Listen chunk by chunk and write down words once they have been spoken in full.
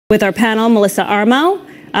With our panel, Melissa Armo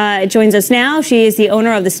joins us now. She is the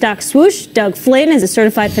owner of the stock Swoosh. Doug Flynn is a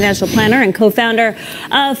certified financial planner and co-founder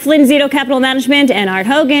of Flynn Zito Capital Management, and Art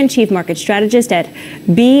Hogan, chief market strategist at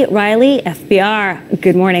B. Riley FBR.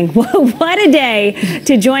 Good morning. What a day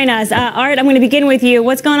to join us. Art, I'm going to begin with you.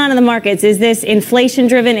 What's going on in the markets? Is this inflation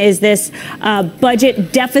driven? Is this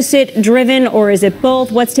budget deficit driven, or is it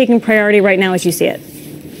both? What's taking priority right now as you see it?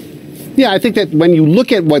 Yeah, I think that when you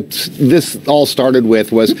look at what this all started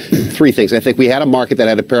with was three things. I think we had a market that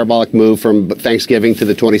had a parabolic move from Thanksgiving to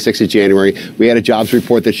the 26th of January. We had a jobs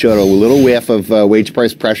report that showed a little whiff of wage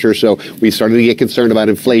price pressure, so we started to get concerned about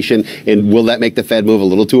inflation, and will that make the Fed move a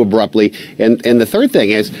little too abruptly? And the third thing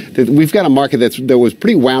is that we've got a market that was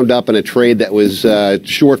pretty wound up in a trade that was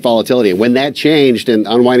short volatility. And when that changed and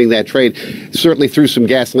unwinding that trade certainly threw some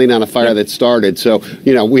gasoline on a fire that started. So,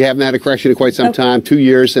 you know, we haven't had a correction in quite some time, 2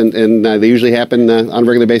 years, and they usually happen on a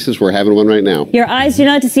regular basis. We're having one right now. Your eyes do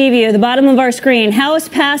not deceive you. The bottom of our screen, House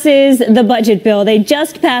passes the budget bill. They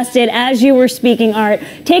just passed it as you were speaking, Art.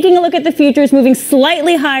 Taking a look at the futures, moving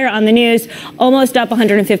slightly higher on the news, almost up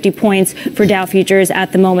 150 points for Dow futures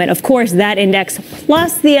at the moment. Of course, that index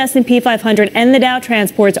plus the S&P 500 and the Dow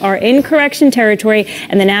transports are in correction territory,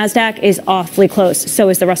 and the NASDAQ is awfully close. So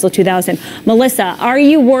is the Russell 2000. Melissa, are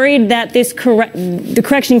you worried that the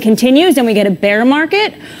correction continues and we get a bear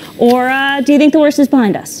market? Or do you think the worst is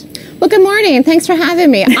behind us? Well, good morning, and thanks for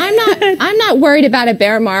having me. I'm not worried about a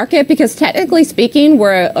bear market because technically speaking,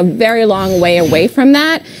 we're a very long way away from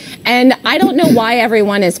that. And I don't know why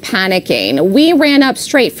everyone is panicking. We ran up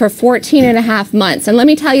straight for 14 and a half months. And let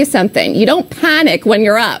me tell you something. You don't panic when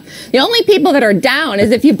you're up. The only people that are down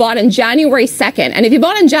is if you bought on January 2nd. And if you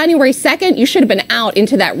bought on January 2nd, you should have been out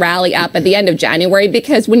into that rally up at the end of January,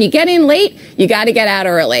 because when you get in late, you got to get out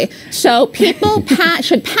early. So people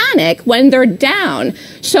should panic when they're down.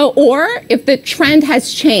 So, or if the trend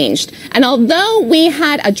has changed. And although we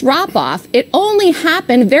had a drop off, it only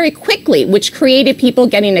happened very quickly, which created people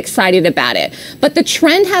getting excited about it. But the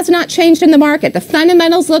trend has not changed in the market. The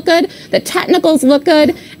fundamentals look good, the technicals look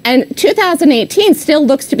good, and 2018 still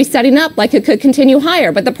looks to be setting up like it could continue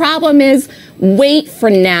higher. But the problem is, wait for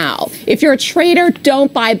now. If you're a trader,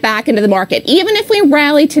 don't buy back into the market. Even if we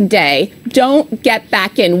rally today, don't get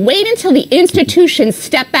back in. Wait until the institutions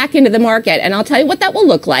step back into the market. And I'll tell you what that will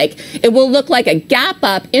look like. It will look like a gap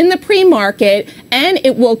up in the pre-market, and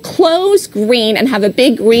it will close green and have a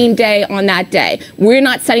big green day on that day. We're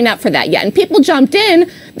not setting up for that yet. And people jumped in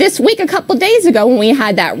this week a couple days ago when we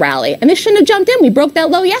had that rally. And they shouldn't have jumped in. We broke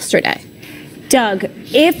that low yesterday. Doug,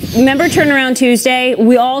 remember Turnaround Tuesday?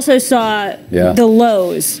 We also saw the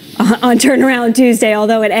lows on Turnaround Tuesday,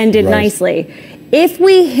 although it ended nicely. If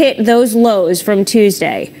we hit those lows from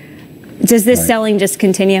Tuesday, does this selling just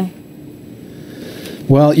continue?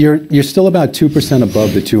 Well, you're still about 2%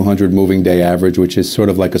 above the 200 moving day average, which is sort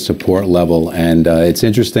of like a support level. And it's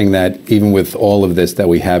interesting that even with all of this that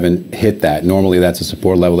we haven't hit that. Normally that's a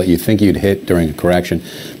support level that you think you'd hit during a correction.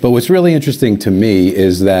 But what's really interesting to me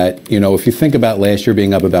is that, you know, if you think about last year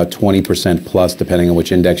being up about 20% plus, depending on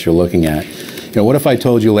which index you're looking at, you know, what if I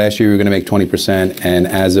told you last year you were going to make 20%, and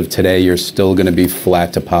as of today you're still going to be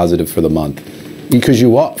flat to positive for the month? Because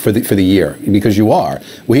you are, for the year, because you are.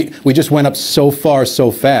 We just went up so far,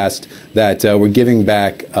 so fast that we're giving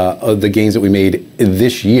back the gains that we made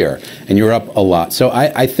this year, and you're up a lot. So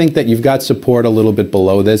I think that you've got support a little bit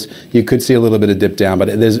below this. You could see a little bit of dip down, but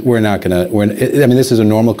we're not going to, I mean, this is a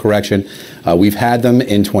normal correction. We've had them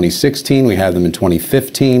in 2016, we had them in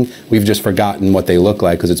 2015. We've just forgotten what they look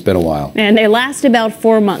like because it's been a while. And they last about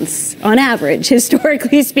 4 months on average,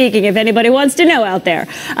 historically speaking, if anybody wants to know out there.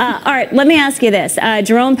 Art, let me ask you this.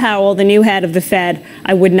 Jerome Powell, the new head of the Fed,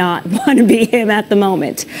 I would not want to be him at the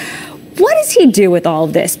moment. What does he do with all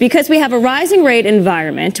of this? Because we have a rising rate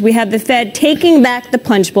environment. We have the Fed taking back the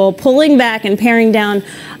punch bowl, pulling back and paring down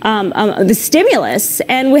the stimulus,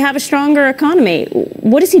 and we have a stronger economy.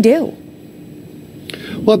 What does he do?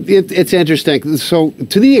 Well, it's interesting. So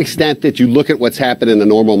to the extent that you look at what's happened in the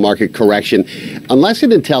normal market correction, unless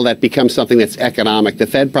and until that becomes something that's economic, the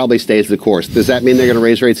Fed probably stays the course. Does that mean they're going to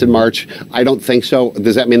raise rates in March? I don't think so.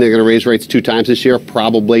 Does that mean they're going to raise rates 2 times this year?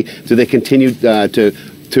 Probably. Do they continue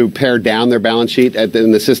to pare down their balance sheet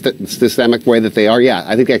in the systemic way that they are? Yeah,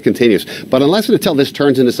 I think that continues. But unless and until this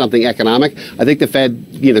turns into something economic, I think the Fed,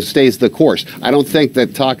 you know, stays the course. I don't think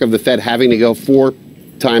that talk of the Fed having to go 4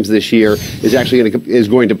 times this year is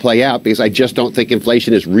going to play out, because I just don't think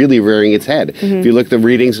inflation is really rearing its head. If you look at the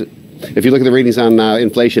readings if you look at the readings on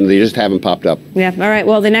inflation, they just haven't popped up. Yeah. All right.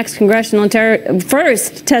 Well, the next congressional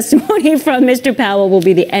first testimony from Mr. Powell will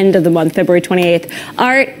be the end of the month, February 28th.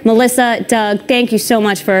 Art, Melissa, Doug, thank you so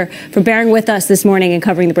much for bearing with us this morning and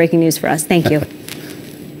covering the breaking news for us. Thank you.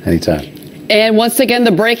 Anytime. And once again,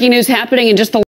 the breaking news happening in just the